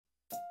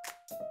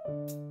God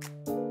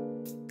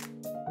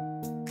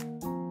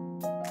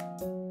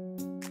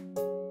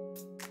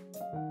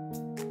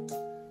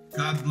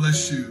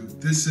bless you.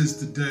 This is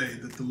the day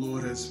that the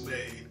Lord has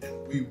made,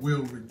 and we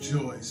will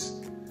rejoice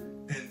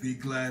and be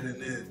glad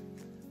in it.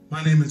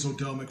 My name is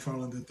Odell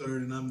McFarland III,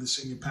 and I'm the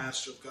senior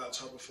pastor of God's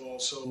Harbor for All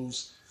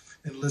Souls.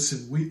 And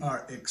listen, we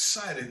are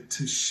excited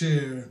to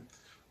share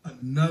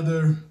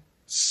another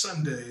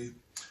Sunday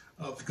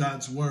of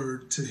God's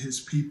word to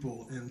his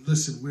people. And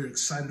listen, we're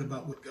excited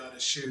about what God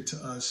has shared to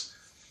us.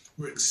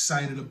 We're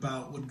excited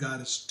about what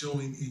God is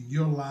doing in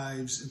your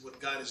lives and what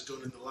God is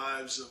doing in the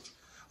lives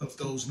of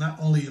those not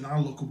only in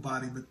our local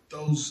body, but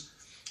those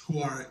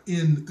who are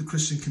in the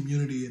Christian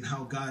community, and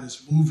how God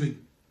is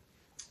moving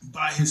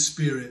by his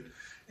Spirit.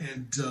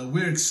 And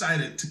we're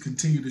excited to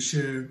continue to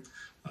share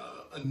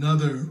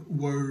another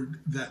word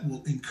that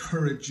will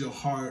encourage your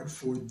heart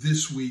for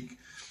this week.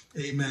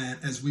 Amen.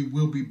 As we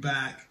will be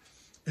back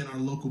in our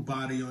local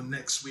body on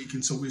next week.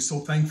 And so we're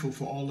so thankful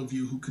for all of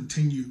you who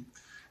continue,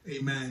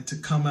 amen, to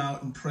come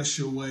out and press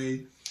your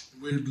way.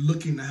 We're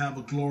looking to have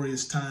a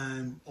glorious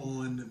time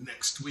on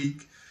next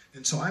week.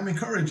 And so I'm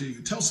encouraging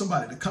you, tell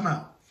somebody to come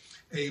out,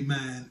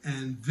 amen,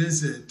 and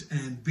visit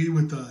and be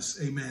with us,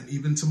 amen.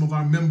 Even some of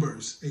our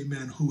members,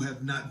 amen, who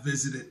have not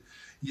visited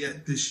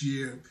yet this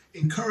year,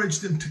 encourage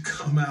them to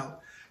come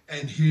out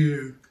and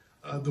hear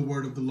the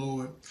word of the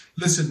Lord.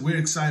 Listen, we're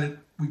excited.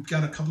 We've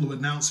got a couple of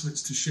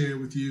announcements to share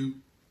with you.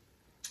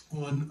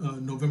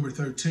 On November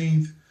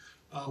 13th,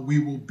 we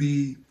will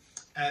be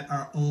at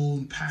our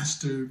own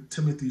Pastor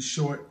Timothy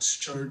Short's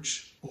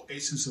church,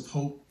 Oasis of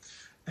Hope,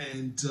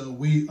 and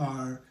we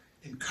are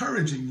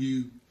encouraging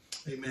you,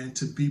 amen,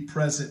 to be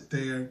present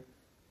there,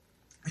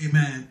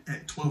 amen,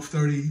 at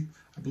 12:30.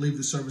 I believe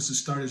the services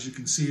start, as you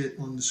can see it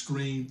on the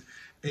screen,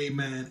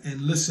 amen.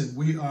 And listen,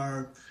 we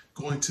are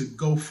going to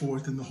go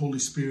forth in the Holy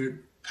Spirit.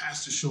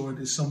 Pastor Short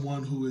is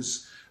someone who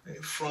is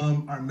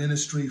from our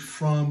ministry,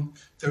 from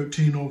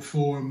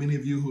 1304. Many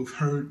of you who have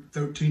heard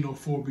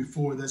 1304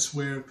 before, that's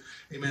where,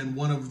 amen,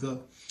 one of the,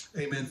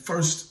 amen,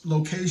 first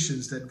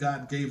locations that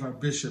God gave our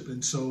bishop.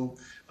 And so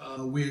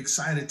we're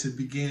excited to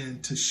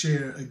begin to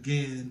share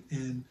again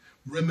and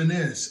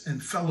reminisce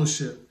and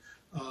fellowship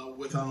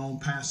with our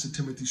own Pastor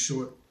Timothy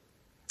Short.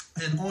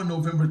 And on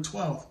November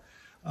 12th,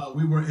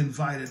 we were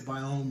invited by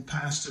our own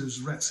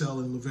pastors Rexel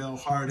and Lavelle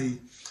Hardy.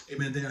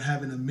 Amen. They're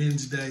having a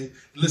men's day.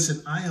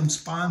 Listen, I am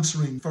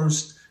sponsoring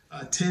first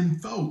 10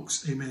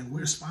 folks. Amen.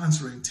 We're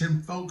sponsoring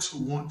 10 folks who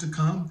want to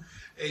come,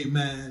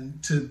 amen,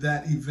 to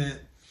that event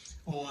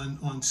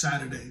on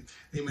Saturday.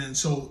 Amen.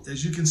 So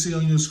as you can see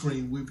on your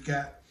screen, we've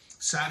got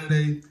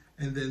Saturday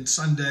and then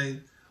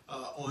Sunday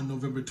on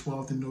November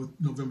 12th and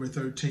November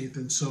 13th.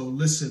 And so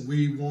listen,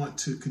 we want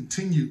to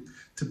continue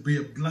to be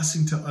a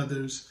blessing to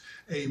others.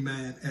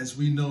 Amen. As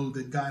we know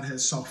that God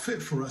has saw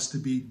fit for us to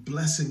be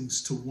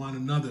blessings to one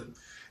another.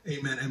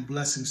 Amen. And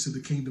blessings to the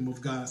kingdom of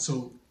God.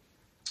 So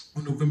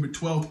on November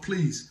 12th,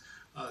 please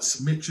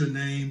submit your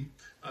name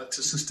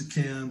to Sister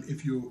Kim.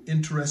 If you're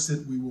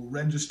interested, we will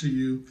register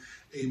you,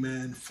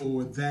 amen,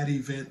 for that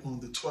event on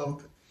the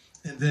 12th.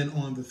 And then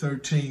on the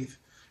 13th,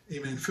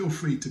 amen, feel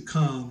free to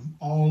come.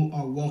 All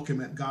are welcome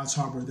at God's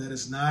Harbor. That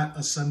is not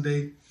a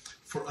Sunday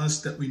for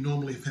us that we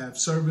normally have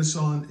service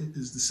on. It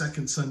is the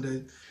second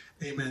Sunday.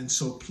 Amen.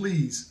 So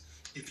please,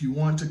 if you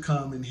want to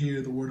come and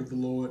hear the word of the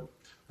Lord,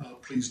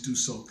 please do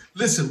so.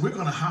 Listen, we're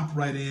going to hop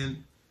right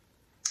in,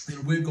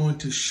 and we're going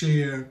to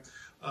share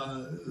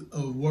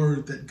a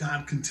word that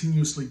God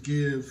continuously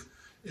give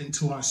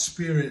into our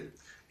spirit,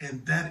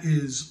 and that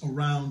is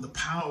around the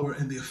power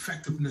and the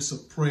effectiveness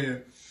of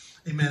prayer.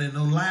 Amen. And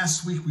on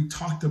last week, we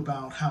talked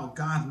about how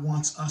God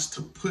wants us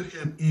to put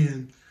him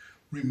in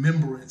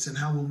remembrance, and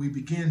how when we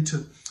begin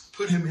to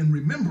put him in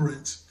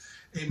remembrance,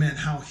 amen,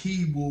 how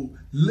he will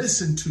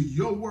listen to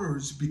your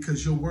words,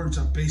 because your words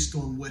are based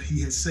on what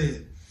he has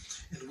said.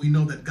 And we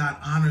know that God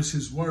honors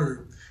his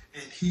word,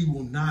 and he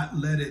will not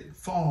let it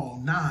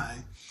fall nigh,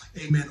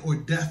 amen, or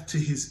deaf to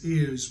his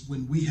ears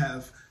when we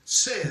have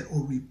said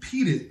or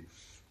repeated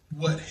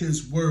what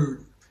his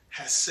word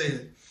has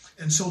said.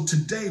 And so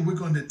today we're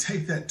going to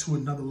take that to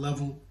another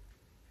level.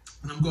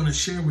 And I'm going to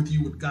share with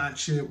you what God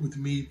shared with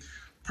me,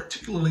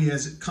 particularly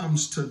as it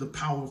comes to the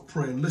power of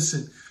prayer.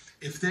 Listen,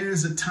 if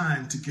there's a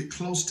time to get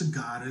close to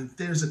God, and if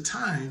there's a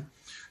time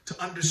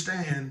to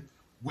understand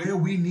where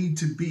we need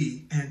to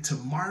be and to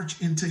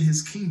march into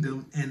his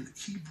kingdom, and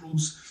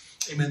Hebrews,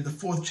 amen, the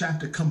 4th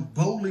chapter, come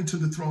boldly to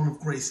the throne of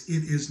grace,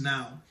 it is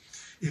now.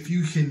 If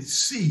you can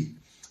see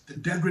the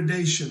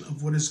degradation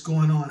of what is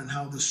going on and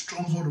how the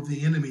stronghold of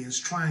the enemy is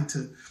trying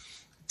to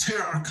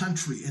tear our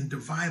country and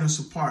divide us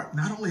apart,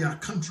 not only our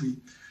country,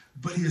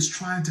 but he is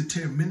trying to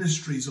tear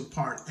ministries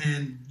apart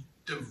and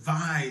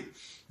divide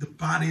the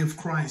body of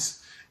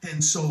Christ.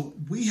 And so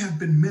we have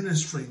been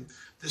ministering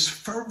this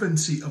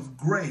fervency of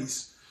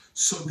grace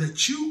so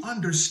that you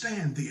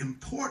understand the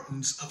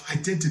importance of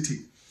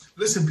identity.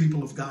 Listen,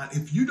 people of God,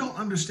 if you don't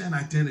understand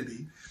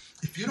identity,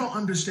 if you don't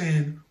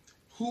understand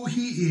who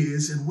he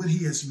is and what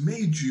he has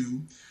made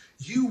you,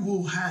 you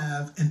will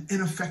have an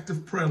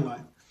ineffective prayer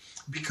life,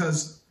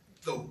 because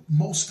the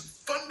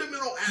most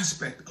fundamental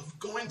aspect of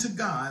going to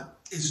God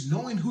is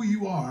knowing who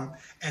you are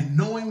and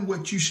knowing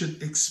what you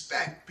should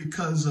expect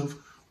because of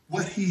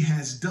what he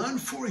has done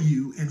for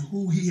you and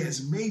who he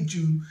has made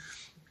you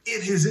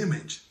in his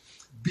image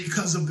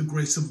because of the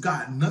grace of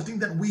God. Nothing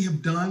that we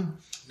have done,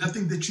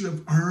 nothing that you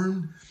have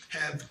earned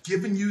have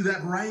given you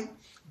that right,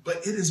 but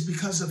it is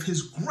because of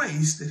his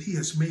grace that he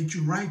has made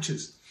you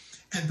righteous.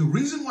 And the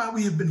reason why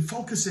we have been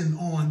focusing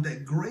on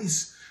that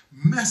grace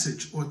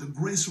message or the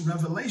grace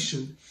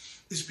revelation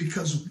is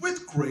because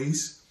with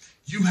grace,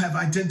 you have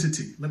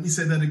identity. Let me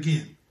say that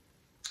again.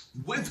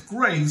 With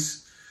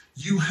grace,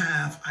 you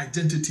have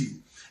identity.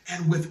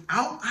 And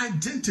without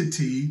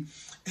identity,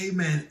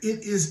 amen,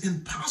 it is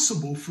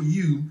impossible for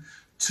you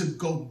to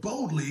go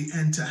boldly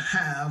and to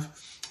have,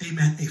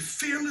 amen, a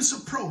fearless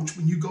approach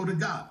when you go to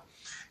God.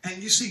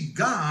 And you see,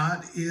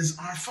 God is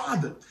our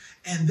Father.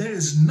 And there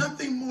is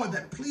nothing more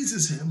that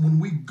pleases him when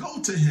we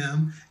go to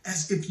him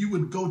as if you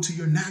would go to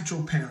your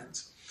natural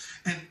parents.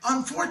 And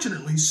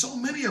unfortunately, so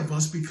many of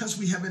us, because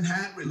we haven't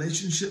had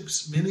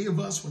relationships, many of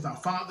us with our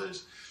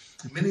fathers,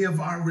 and many of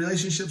our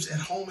relationships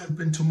at home have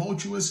been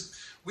tumultuous,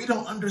 we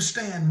don't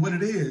understand what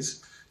it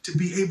is to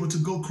be able to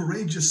go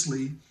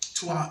courageously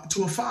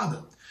to a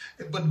father.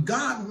 But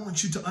God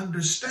wants you to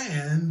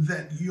understand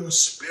that your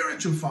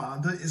spiritual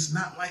father is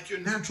not like your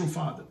natural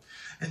father,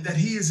 and that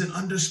he is an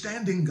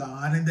understanding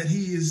God, and that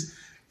he is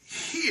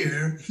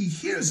here, he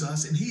hears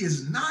us, and he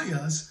is nigh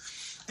us.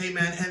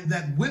 Amen. And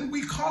that when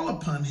we call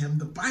upon him,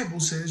 the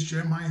Bible says,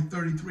 Jeremiah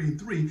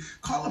 33:3,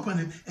 call upon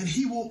him and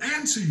he will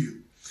answer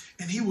you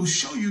and he will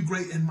show you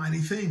great and mighty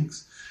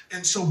things.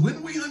 And so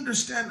when we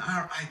understand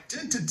our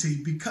identity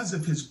because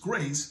of his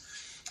grace,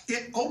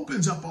 it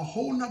opens up a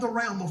whole nother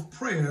realm of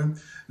prayer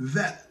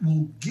that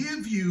will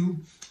give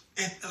you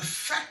an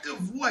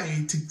effective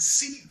way to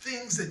see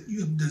things that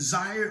you have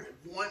desired,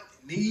 want,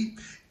 need,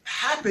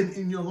 happen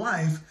in your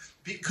life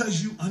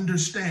because you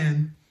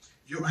understand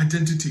your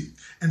identity.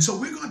 And so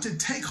we're going to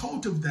take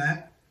hold of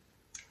that,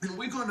 and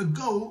we're going to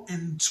go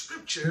in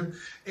scripture,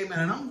 amen.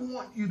 And I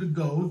want you to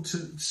go to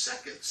 2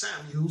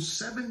 Samuel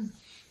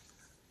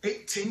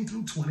 7:18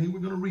 through 20. We're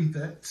going to read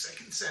that.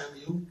 2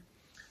 Samuel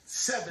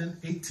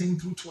 7:18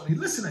 through 20.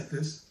 Listen at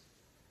this.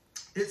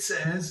 It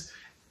says,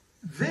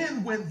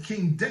 then went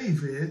King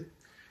David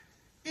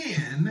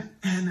in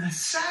and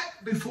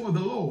sat before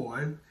the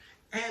Lord,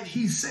 and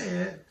he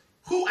said,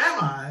 who am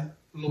I,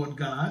 Lord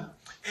God?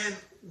 And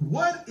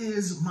what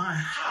is my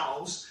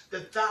house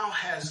that thou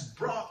hast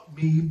brought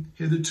me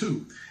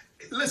hitherto?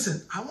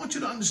 Listen, I want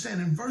you to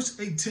understand in verse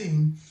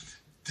 18,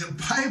 the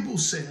Bible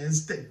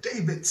says that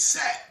David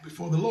sat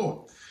before the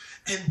Lord.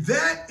 And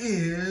that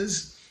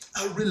is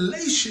a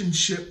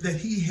relationship that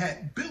he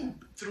had built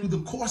through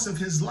the course of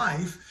his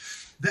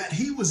life, that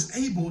he was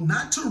able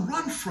not to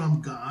run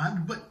from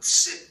God, but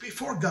sit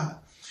before God.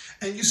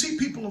 And you see,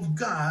 people of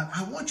God,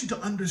 I want you to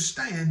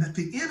understand that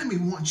the enemy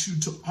wants you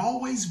to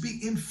always be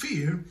in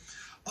fear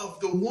of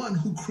the one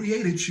who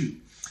created you.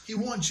 He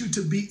wants you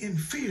to be in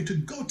fear to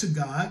go to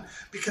God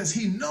because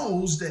he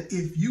knows that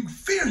if you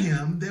fear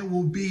him, there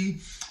will be,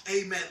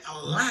 amen,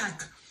 a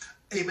lack,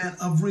 amen,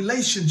 of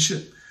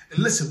relationship. And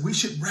listen, we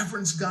should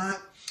reverence God,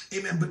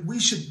 amen, but we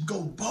should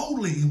go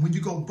boldly. And when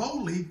you go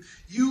boldly,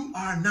 you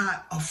are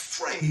not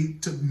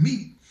afraid to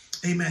meet,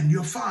 amen,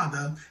 your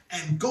father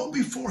and go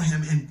before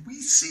him. And we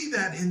see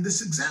that in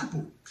this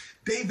example.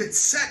 David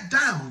sat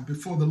down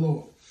before the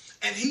Lord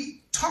and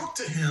he talked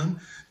to him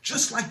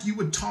just like you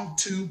would talk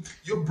to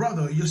your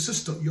brother, your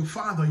sister, your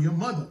father, your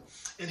mother.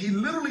 And he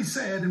literally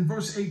said in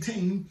verse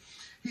 18,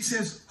 he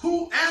says,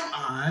 who am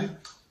I,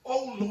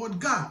 O Lord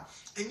God?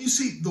 And you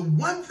see, the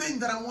one thing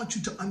that I want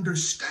you to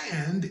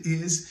understand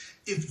is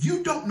if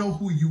you don't know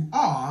who you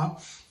are,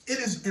 it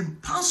is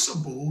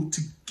impossible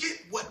to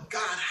get what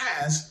God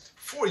has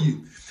for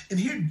you. And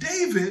here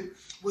David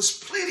was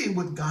pleading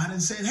with God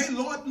and saying, hey,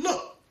 Lord,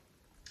 look,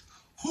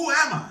 who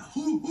am I?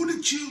 Who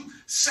did you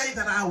say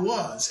that I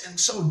was? And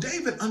so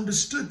David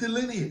understood the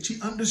lineage.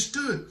 He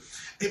understood,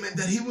 amen,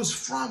 that he was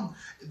from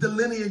the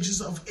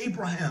lineages of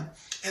Abraham.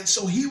 And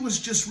so he was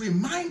just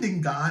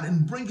reminding God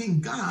and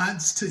bringing God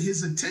to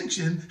his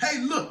attention. Hey,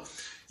 look,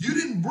 you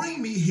didn't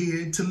bring me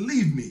here to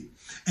leave me.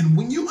 And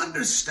when you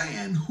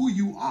understand who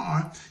you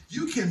are,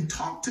 you can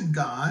talk to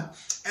God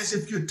as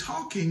if you're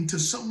talking to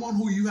someone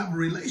who you have a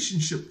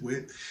relationship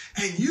with,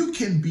 and you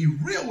can be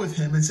real with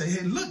him and say,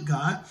 hey, look,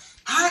 God,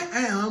 I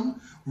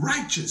am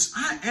righteous.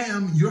 I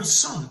am your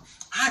son.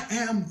 I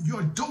am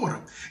your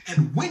daughter.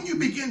 And when you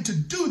begin to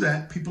do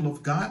that, people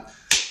of God,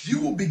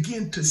 you will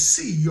begin to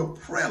see your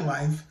prayer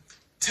life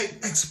take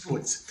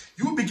exploits.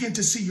 You will begin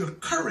to see your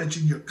courage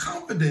and your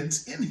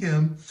confidence in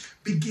him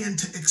begin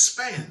to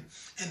expand.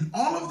 And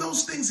all of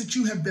those things that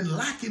you have been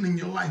lacking in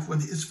your life,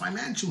 whether it's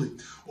financially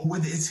or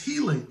whether it's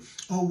healing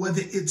or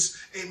whether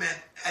it's, amen,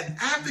 an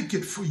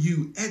advocate for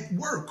you at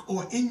work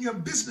or in your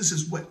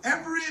businesses,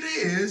 whatever it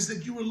is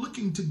that you are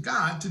looking to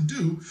God to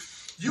do,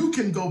 you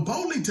can go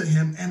boldly to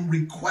him and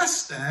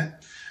request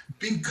that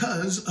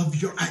because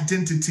of your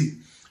identity,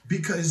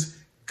 because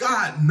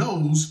God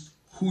knows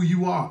who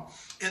you are.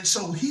 And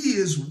so he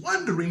is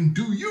wondering,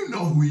 do you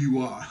know who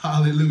you are?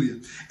 Hallelujah.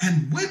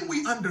 And when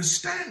we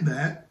understand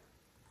that,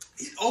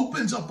 it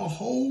opens up a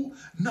whole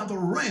nother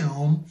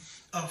realm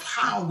of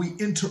how we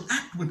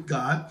interact with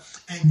God,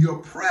 and your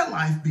prayer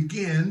life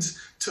begins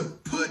to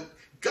put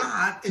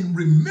God in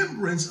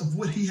remembrance of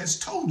what he has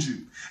told you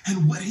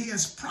and what he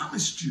has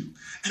promised you.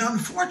 And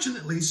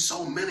unfortunately,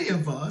 so many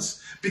of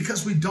us,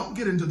 because we don't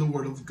get into the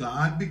word of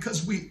God,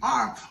 because we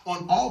are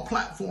on all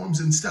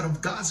platforms instead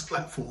of God's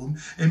platform,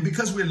 and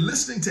because we're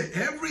listening to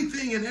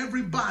everything and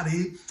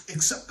everybody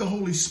except the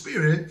Holy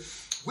Spirit,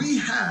 we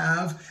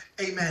have,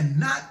 amen,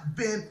 not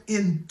been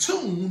in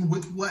tune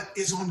with what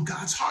is on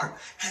God's heart.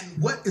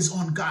 And what is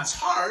on God's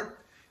heart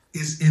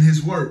is in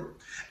his word.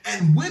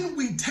 And when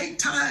we take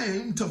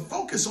time to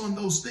focus on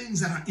those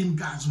things that are in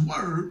God's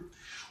word,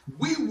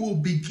 we will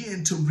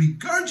begin to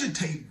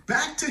regurgitate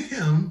back to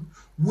him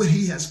what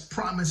he has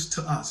promised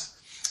to us.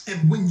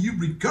 And when you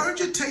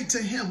regurgitate to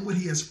him what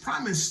he has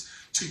promised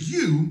to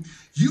you,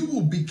 you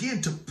will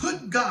begin to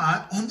put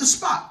God on the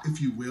spot,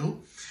 if you will,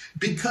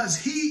 because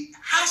he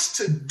has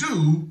to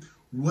do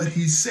what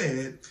he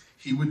said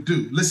he would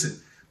do. Listen,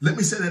 let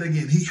me say that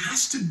again. He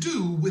has to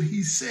do what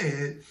he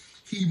said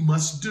he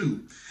must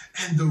do.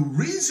 And the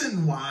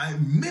reason why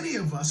many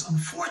of us,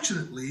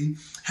 unfortunately,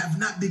 have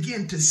not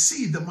begun to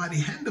see the mighty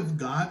hand of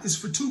God is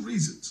for two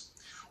reasons.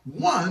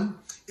 One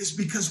is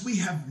because we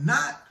have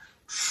not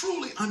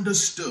truly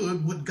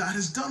understood what God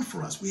has done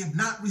for us. We have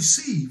not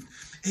received,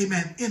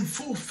 amen, in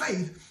full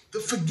faith, the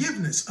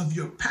forgiveness of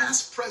your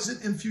past,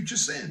 present, and future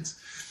sins.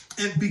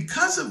 And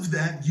because of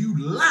that,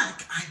 you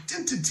lack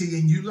identity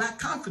and you lack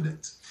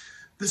confidence.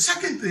 The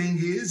second thing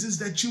is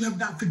that you have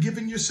not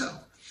forgiven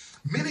yourself.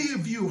 Many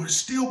of you are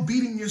still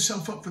beating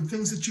yourself up for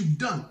things that you've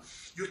done.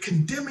 You're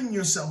condemning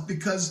yourself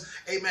because,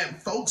 amen,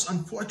 folks,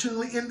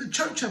 unfortunately, in the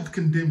church have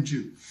condemned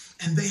you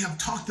and they have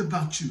talked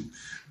about you.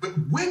 But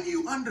when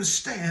you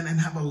understand and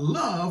have a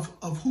love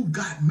of who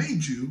God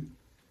made you,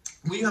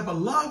 when you have a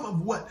love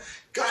of what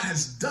God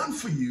has done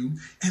for you,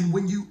 and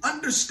when you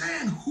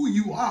understand who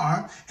you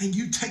are and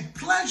you take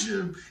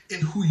pleasure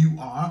in who you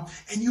are,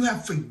 and you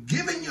have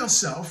forgiven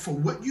yourself for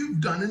what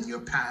you've done in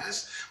your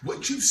past,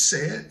 what you've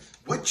said,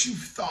 what you've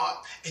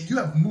thought, and you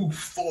have moved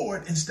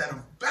forward instead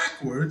of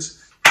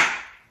backwards,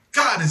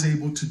 God is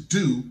able to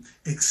do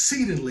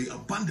exceedingly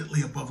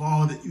abundantly above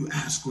all that you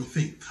ask or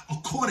think,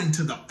 according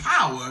to the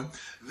power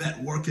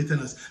that worketh in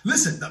us.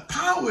 Listen, the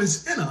power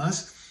is in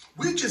us.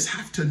 We just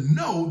have to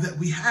know that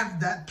we have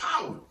that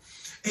power.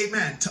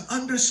 Amen. To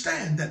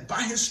understand that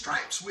by his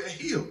stripes we are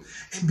healed,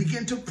 and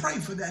begin to pray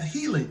for that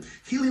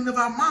healing of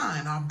our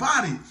mind, our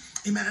body,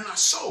 amen, and our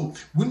soul.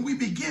 When we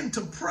begin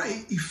to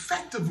pray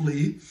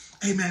effectively,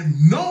 amen,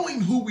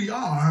 knowing who we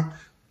are,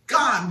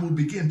 God will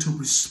begin to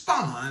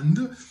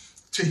respond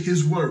to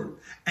his word,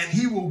 and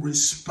he will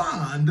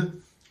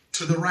respond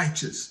to the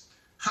righteous.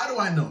 How do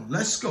I know?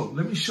 Let's go.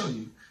 Let me show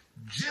you.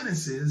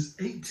 Genesis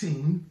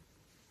 18,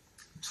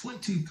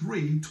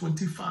 23,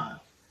 25.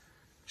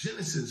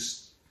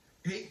 Genesis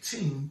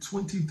 18,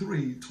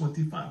 23,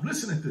 25.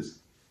 Listen at this.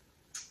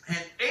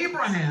 And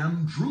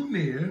Abraham drew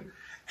near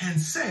and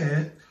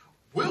said,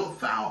 wilt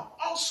thou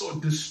also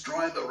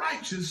destroy the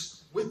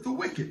righteous with the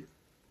wicked?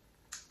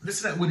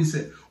 Listen at what he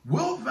said.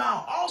 Wilt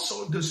thou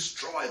also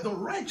destroy the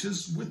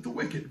righteous with the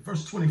wicked?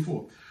 Verse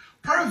 24.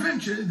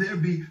 Peradventure there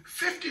be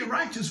 50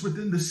 righteous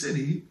within the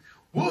city.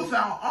 Wilt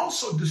thou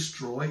also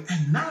destroy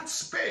and not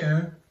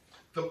spare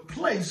the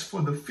place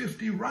for the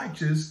 50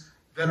 righteous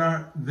that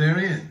are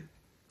therein?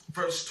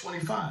 Verse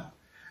 25.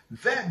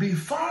 That be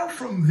far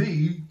from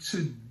thee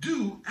to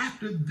do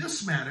after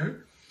this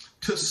manner,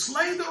 to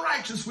slay the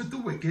righteous with the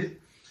wicked,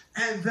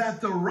 and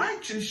that the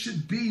righteous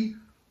should be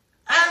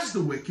as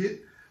the wicked.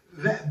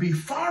 That be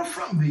far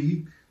from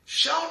thee,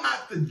 shall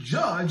not the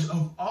judge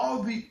of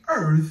all the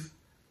earth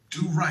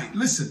do right?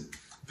 Listen,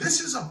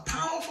 this is a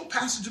powerful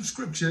passage of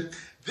scripture.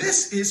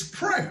 This is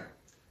prayer.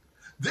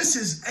 This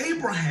is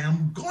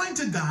Abraham going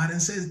to God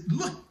and says,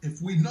 look, if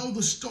we know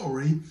the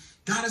story,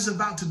 God is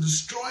about to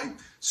destroy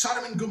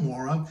Sodom and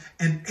Gomorrah,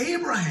 and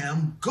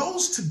Abraham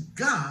goes to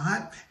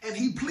God and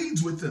he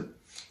pleads with him.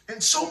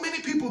 And so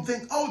many people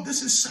think, oh,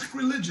 this is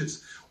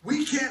sacrilegious.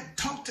 We can't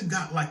talk to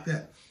God like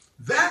that.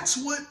 That's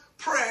what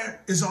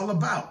prayer is all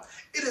about.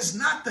 It is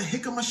not the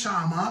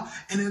hikkamashama,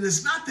 and it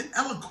is not the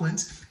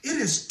eloquence. It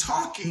is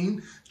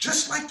talking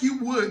just like you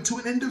would to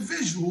an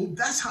individual.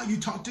 That's how you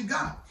talk to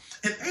God.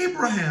 And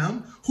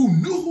Abraham, who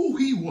knew who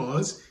he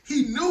was,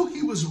 he knew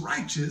he was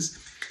righteous.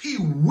 He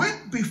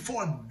went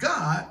before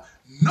God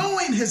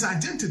knowing his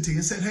identity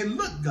and said, hey,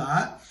 look,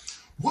 God,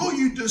 will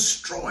you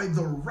destroy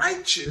the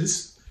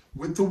righteous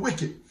with the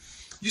wicked?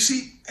 You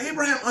see,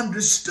 Abraham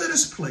understood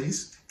his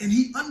place, and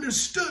he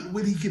understood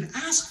what he could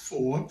ask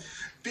for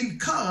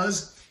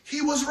because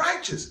he was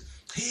righteous.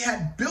 He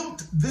had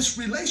built this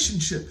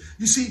relationship.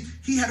 You see,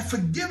 he had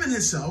forgiven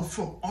himself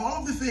for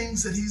all the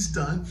things that he's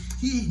done.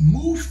 He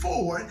moved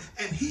forward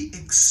and he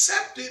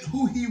accepted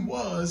who he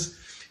was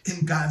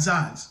in God's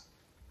eyes.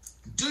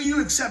 Do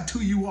you accept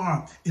who you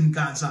are in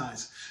God's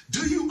eyes?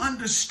 Do you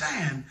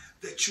understand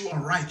that you are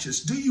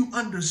righteous? Do you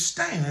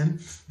understand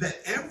that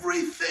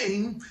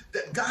everything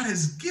that God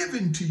has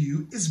given to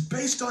you is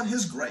based on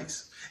his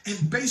grace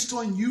and based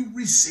on you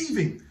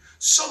receiving?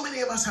 So many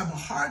of us have a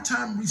hard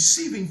time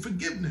receiving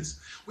forgiveness.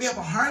 We have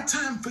a hard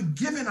time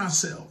forgiving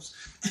ourselves,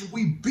 and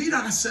we beat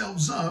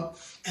ourselves up,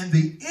 and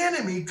the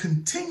enemy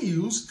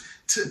continues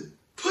to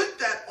put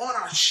that on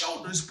our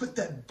shoulders, put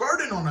that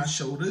burden on our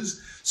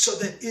shoulders, so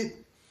that it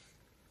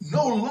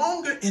no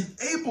longer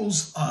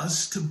enables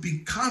us to be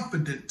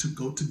confident to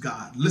go to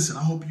God. Listen,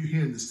 I hope you're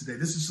hearing this today.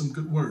 This is some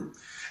good word.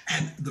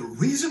 And the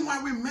reason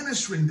why we're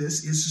ministering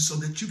this is so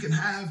that you can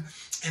have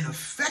an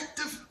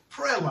effective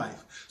prayer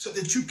life, so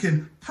that you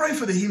can pray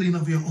for the healing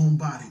of your own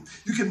body.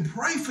 You can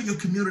pray for your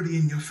community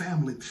and your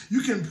family.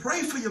 You can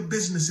pray for your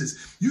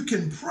businesses. You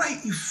can pray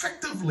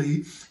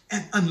effectively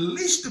and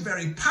unleash the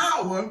very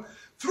power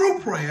through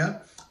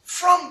prayer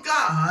from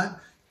God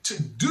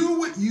to do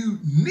what you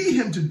need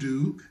him to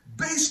do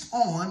based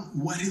on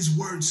what his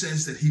word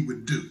says that he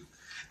would do.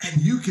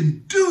 And you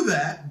can do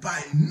that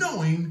by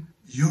knowing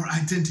your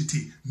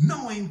identity,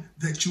 knowing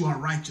that you are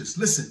righteous.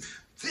 Listen,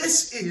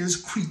 this is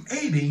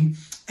creating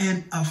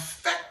an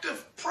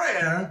effective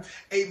prayer,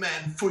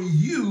 amen, for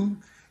you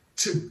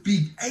to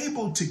be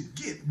able to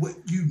get what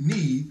you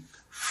need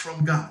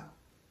from God.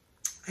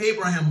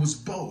 Abraham was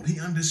bold. He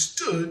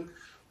understood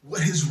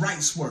what his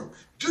rights were.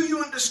 Do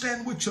you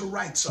understand what your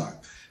rights are?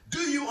 Do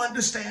you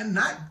understand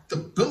not the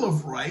Bill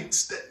of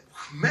Rights that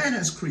man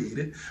has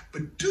created,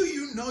 but do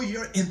you know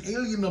your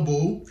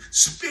inalienable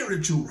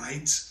spiritual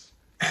rights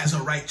as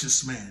a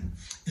righteous man?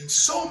 And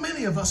so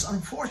many of us,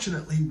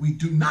 unfortunately, we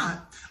do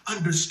not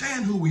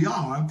understand who we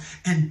are,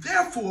 and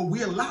therefore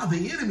we allow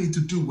the enemy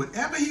to do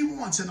whatever he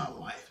wants in our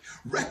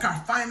life, wreck our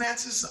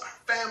finances,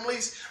 our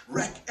families,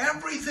 wreck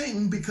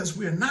everything, because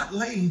we are not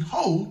laying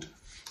hold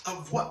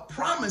of what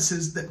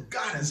promises that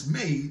God has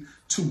made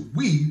to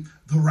we,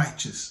 the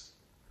righteous.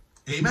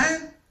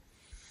 Amen?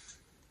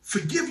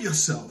 Forgive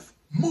yourself.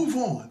 Move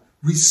on.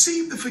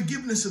 Receive the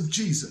forgiveness of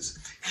Jesus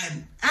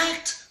and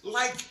act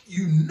like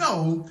you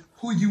know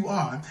who you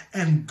are,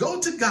 and go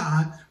to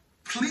God,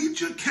 plead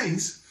your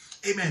case.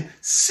 Amen.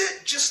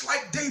 Sit just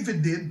like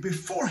David did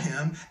before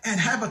him and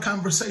have a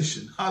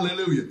conversation.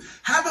 Hallelujah.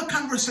 Have a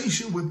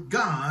conversation with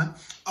God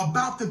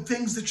about the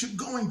things that you're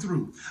going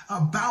through,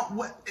 about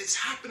what is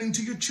happening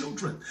to your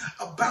children,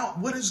 about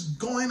what is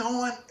going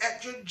on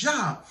at your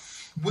job.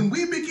 When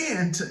we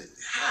begin to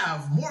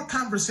have more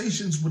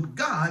conversations with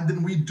God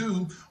than we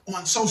do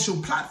on social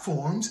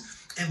platforms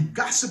and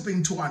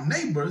gossiping to our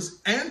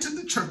neighbors and to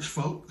the church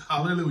folk,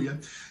 hallelujah,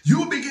 you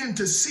will begin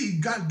to see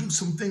God do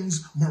some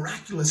things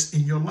miraculous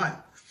in your life.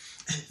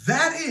 And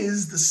that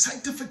is the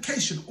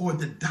sanctification, or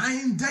the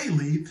dying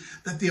daily,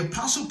 that the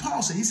Apostle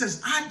Paul said. He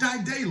says, I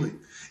die daily.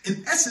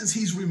 In essence,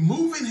 he's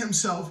removing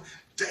himself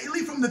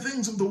daily from the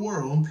things of the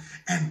world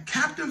and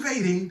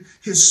captivating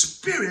his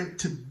spirit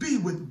to be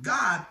with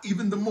God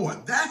even the more.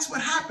 That's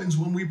what happens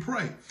when we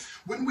pray.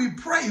 When we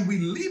pray, we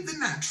leave the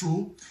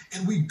natural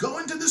and we go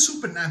into the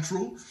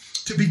supernatural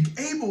to be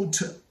able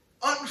to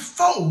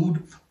unfold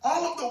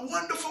all of the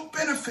wonderful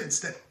benefits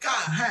that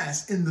God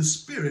has in the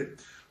spirit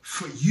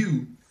for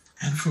you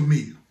and for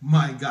me.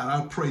 My God,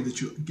 I pray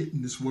that you're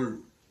getting this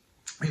word.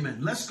 Amen.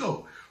 Let's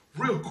go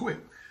real quick.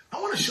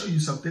 I want to show you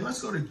something.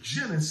 Let's go to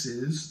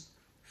Genesis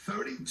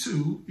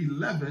 32,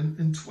 11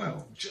 and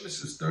 12.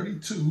 Genesis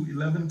 32,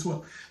 11 and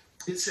 12.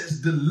 It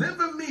says,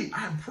 deliver me,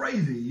 I pray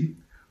thee,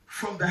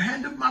 from the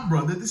hand of my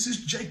brother. This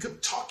is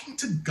Jacob talking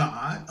to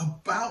God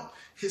about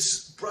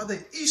his brother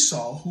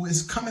Esau, who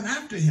is coming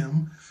after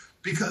him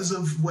because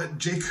of what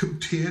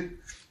Jacob did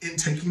in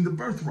taking the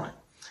birthright.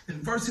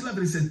 In verse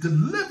 11, he says,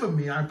 deliver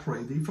me, I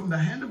pray thee, from the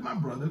hand of my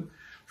brother,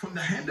 from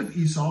the hand of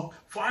Esau,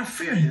 for I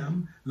fear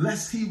him,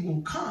 lest he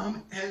will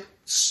come and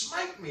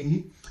smite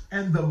me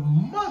and the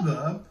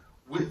mother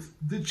with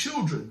the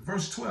children.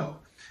 Verse 12,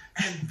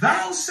 and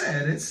thou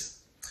saidest,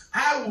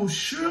 I will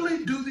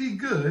surely do thee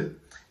good,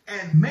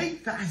 and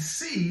make thy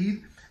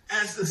seed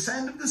as the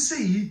sand of the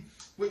sea,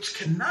 which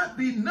cannot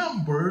be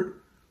numbered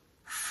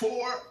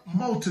for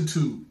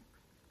multitude.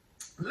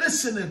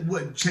 Listen at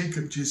what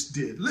Jacob just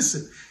did.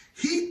 Listen,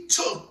 he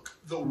took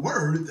the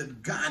word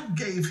that God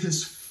gave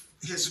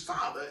his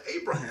father,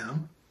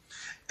 Abraham,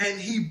 and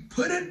he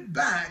put it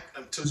back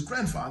to his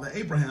grandfather,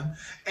 Abraham,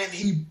 and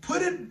he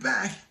put it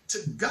back to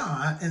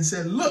God and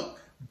said, look,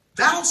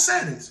 thou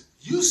saidest,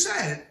 you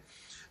said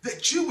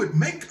that you would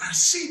make our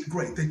seed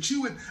great, that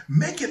you would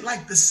make it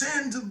like the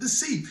sands of the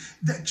sea,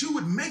 that you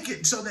would make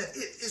it so that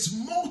it is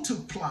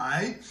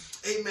multiplied,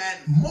 amen,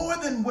 more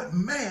than what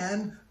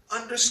man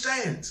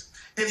understands.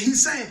 And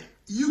he's saying,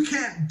 you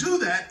can't do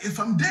that if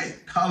I'm dead.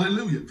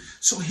 Hallelujah.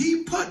 So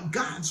he put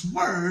God's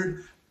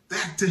word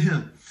back to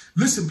him.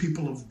 Listen,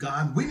 people of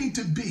God, we need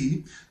to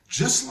be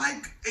just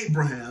like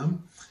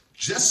Abraham,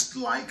 just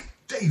like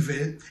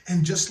David,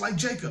 and just like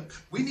Jacob.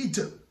 We need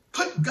to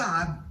put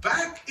God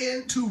back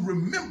into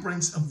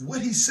remembrance of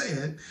what he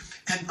said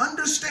and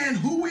understand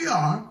who we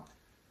are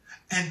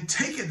and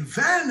take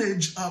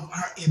advantage of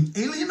our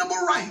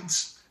inalienable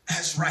rights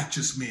as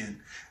righteous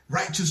men,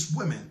 righteous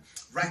women,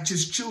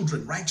 righteous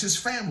children, righteous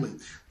family.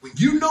 When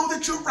you know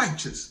that you're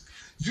righteous,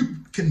 you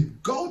can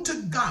go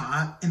to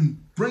God and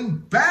bring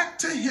back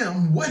to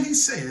him what he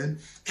said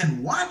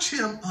and watch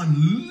him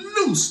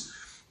unloose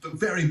the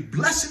very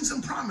blessings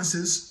and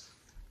promises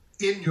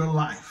in your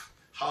life.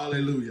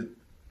 Hallelujah.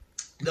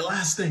 The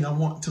last thing I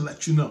want to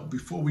let you know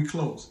before we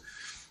close,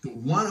 the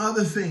one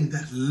other thing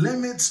that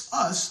limits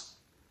us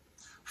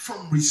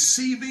from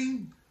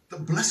receiving the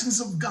blessings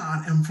of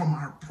God and from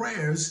our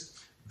prayers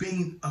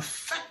being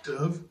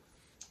effective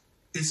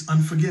is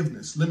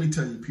unforgiveness. Let me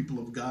tell you, people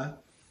of God,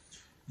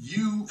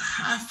 you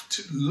have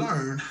to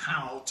learn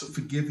how to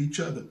forgive each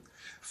other.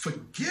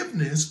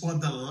 Forgiveness, or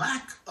the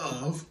lack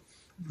of,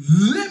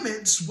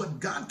 limits what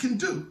God can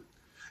do.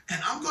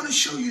 And I'm going to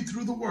show you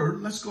through the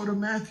word. Let's go to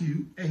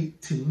Matthew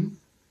 18.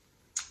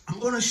 I'm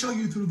going to show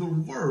you through the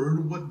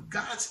word what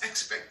God's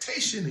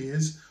expectation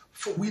is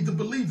for we the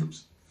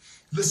believers.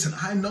 Listen,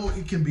 I know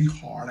it can be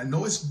hard. I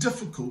know it's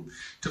difficult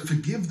to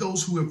forgive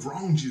those who have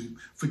wronged you.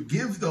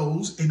 Forgive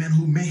those, amen,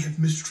 who may have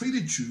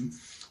mistreated you.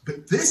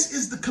 But this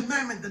is the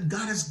commandment that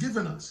God has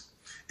given us.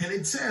 And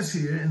it says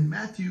here in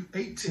Matthew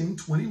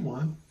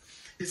 18:21,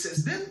 it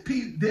says,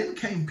 Then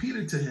came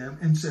Peter to him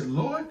and said,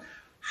 Lord,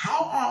 how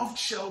oft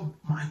shall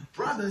my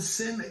brother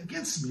sin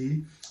against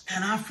me,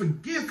 and I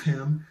forgive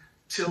him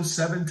till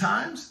 7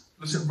 times?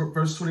 Listen to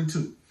verse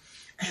 22.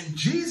 And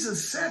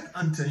Jesus said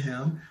unto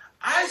him,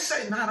 I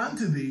say not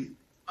unto thee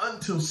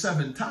until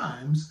 7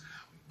 times,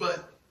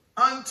 but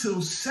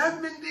until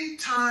 70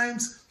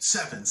 times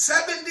 7.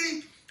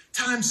 70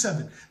 times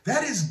 7.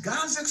 That is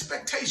God's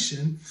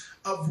expectation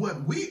of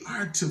what we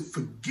are to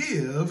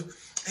forgive.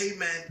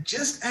 Amen.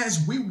 Just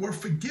as we were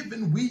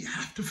forgiven, we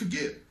have to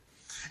forgive.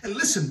 And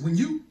listen, when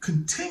you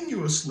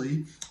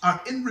continuously are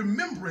in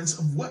remembrance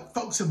of what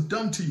folks have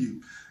done to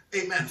you,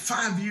 amen,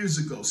 5 years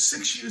ago,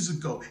 6 years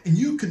ago, and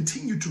you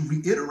continue to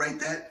reiterate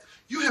that,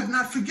 you have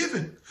not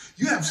forgiven.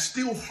 You have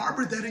still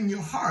harbored that in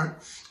your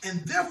heart,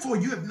 and therefore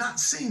you have not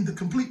seen the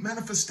complete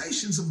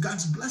manifestations of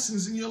God's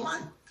blessings in your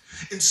life.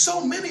 And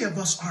so many of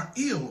us are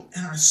ill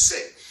and are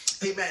sick,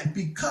 amen,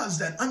 because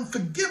that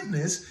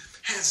unforgiveness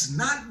has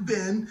not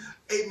been,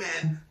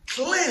 amen,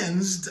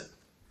 cleansed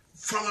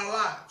from our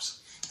lives.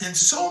 And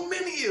so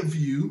many of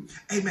you,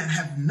 amen,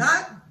 have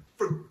not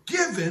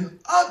forgiven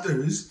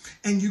others,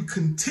 and you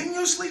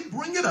continuously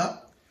bring it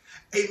up,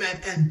 amen,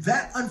 and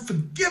that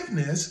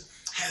unforgiveness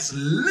has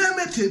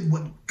limited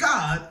what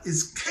God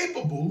is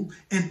capable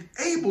and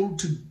able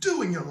to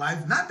do in your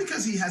life, not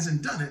because he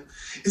hasn't done it,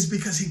 it's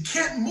because he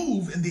can't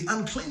move in the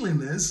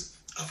uncleanliness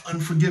of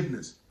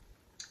unforgiveness.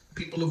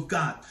 People of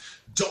God,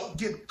 don't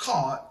get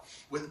caught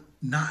with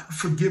not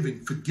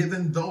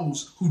forgiving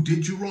those who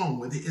did you wrong,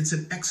 whether it's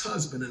an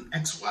ex-husband, an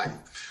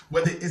ex-wife,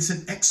 whether it's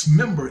an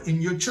ex-member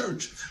in your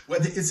church,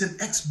 whether it's an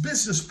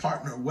ex-business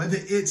partner, whether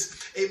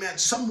it's, amen,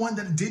 someone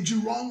that did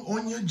you wrong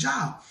on your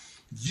job.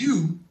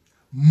 You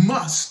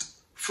must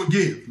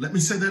forgive. Let me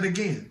say that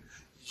again.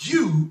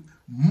 You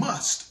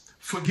must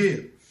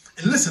forgive.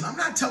 And listen, I'm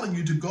not telling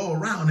you to go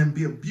around and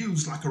be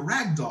abused like a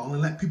rag doll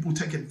and let people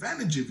take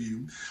advantage of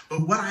you.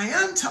 But what I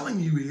am telling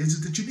you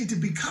is that you need to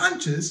be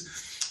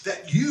conscious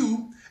that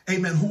you,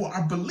 amen, who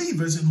are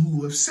believers and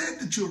who have said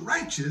that you're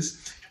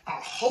righteous,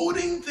 are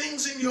holding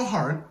things in your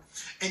heart,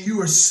 and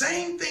you are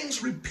saying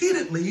things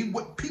repeatedly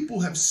what people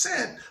have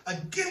said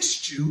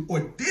against you or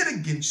did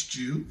against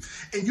you,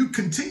 and you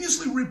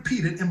continuously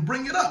repeat it and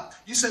bring it up.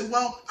 You say,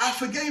 well, I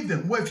forgave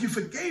them. Well, if you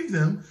forgave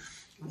them,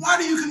 why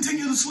do you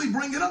continuously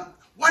bring it up?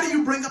 Why do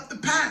you bring up the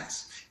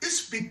past?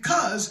 It's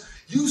because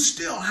you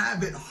still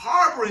have it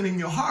harboring in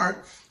your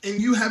heart and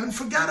you haven't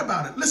forgot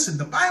about it. Listen,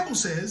 the Bible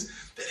says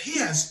that he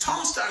has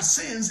tossed our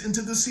sins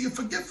into the sea of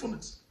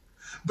forgetfulness.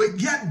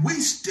 But yet we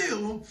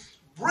still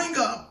bring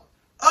up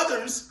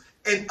others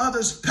and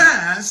others'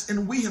 past,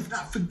 and we have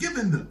not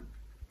forgiven them.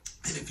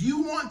 And if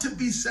you want to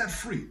be set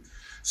free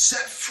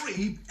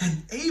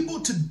and able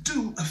to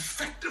do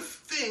effective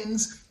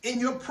things in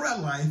your prayer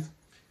life,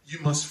 you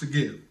must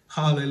forgive.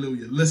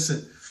 Hallelujah.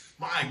 Listen,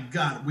 my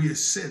God, we have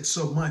said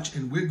so much,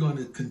 and we're going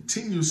to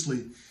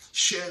continuously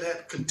share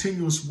that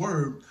continuous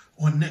word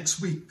on next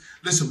week.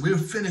 Listen, we're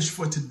finished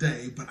for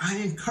today, but I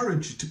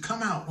encourage you to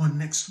come out on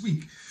next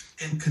week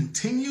and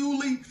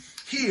continually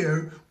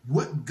hear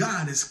what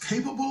God is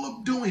capable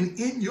of doing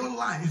in your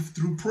life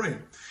through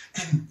prayer.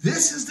 And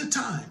this is the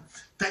time.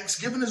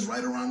 Thanksgiving is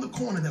right around the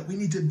corner, that we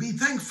need to be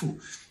thankful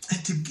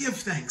and to give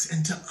thanks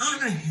and to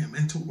honor him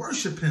and to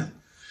worship him.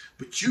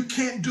 But you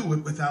can't do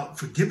it without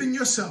forgiving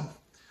yourself,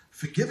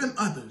 forgiving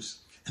others,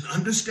 and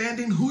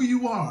understanding who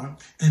you are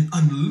and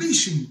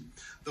unleashing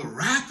the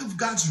wrath of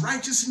God's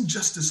righteous and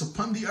justice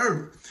upon the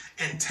earth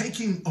and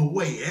taking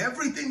away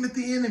everything that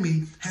the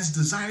enemy has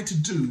desired to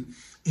do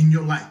in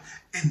your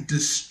life and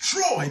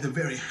destroy the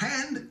very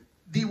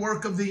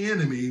handiwork of the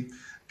enemy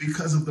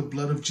because of the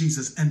blood of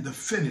Jesus and the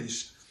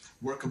finished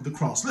work of the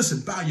cross.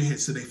 Listen, bow your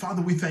heads today.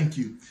 Father, we thank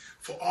you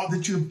for all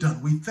that you have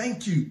done. We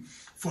thank you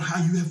for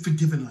how you have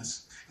forgiven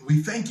us.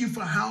 We thank you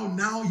for how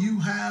now you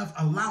have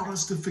allowed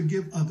us to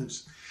forgive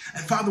others.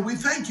 And Father, we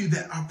thank you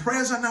that our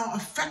prayers are now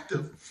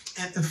effective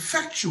and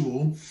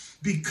effectual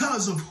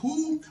because of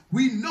who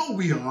we know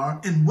we are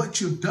and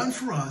what you've done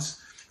for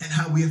us and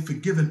how we have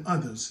forgiven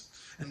others.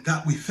 And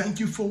God, we thank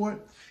you for it.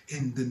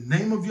 In the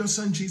name of your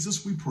son,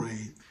 Jesus, we pray.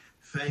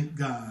 Thank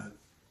God.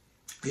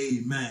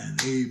 Amen.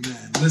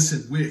 Amen.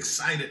 Listen, we're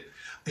excited,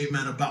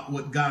 amen, about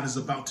what God is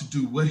about to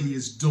do, what he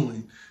is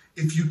doing.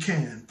 If you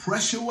can,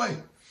 press your way,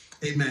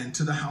 amen,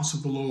 to the house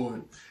of the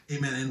Lord.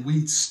 Amen. And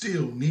we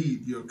still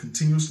need your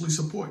continuously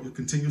support, your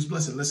continuous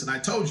blessing. Listen, I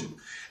told you,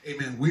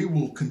 amen, we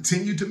will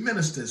continue to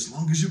minister as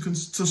long as you can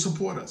to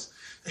support us.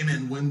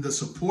 Amen. When the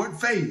support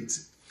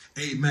fades,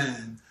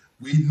 amen,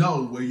 we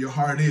know where your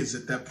heart is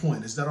at that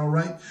point. Is that all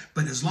right?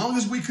 But as long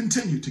as we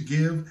continue to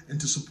give and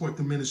to support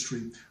the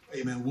ministry,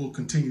 amen, we'll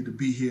continue to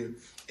be here,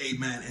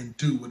 amen, and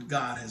do what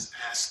God has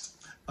asked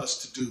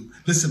us to do.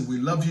 Listen, we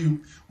love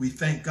you. We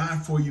thank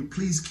God for you.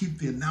 Please keep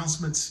the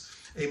announcements,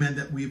 amen,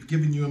 that we've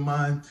given you in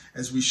mind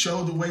as we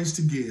show the ways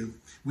to give.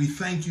 We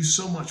thank you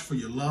so much for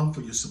your love,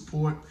 for your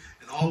support,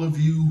 and all of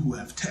you who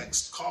have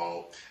texted,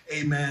 called,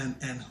 amen,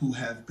 and who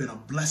have been a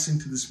blessing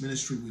to this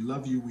ministry. We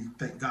love you. We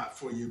thank God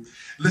for you.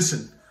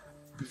 Listen,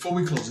 before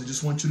we close, I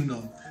just want you to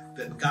know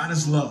that God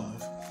is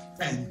love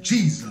and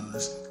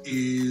Jesus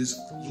is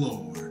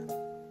Lord.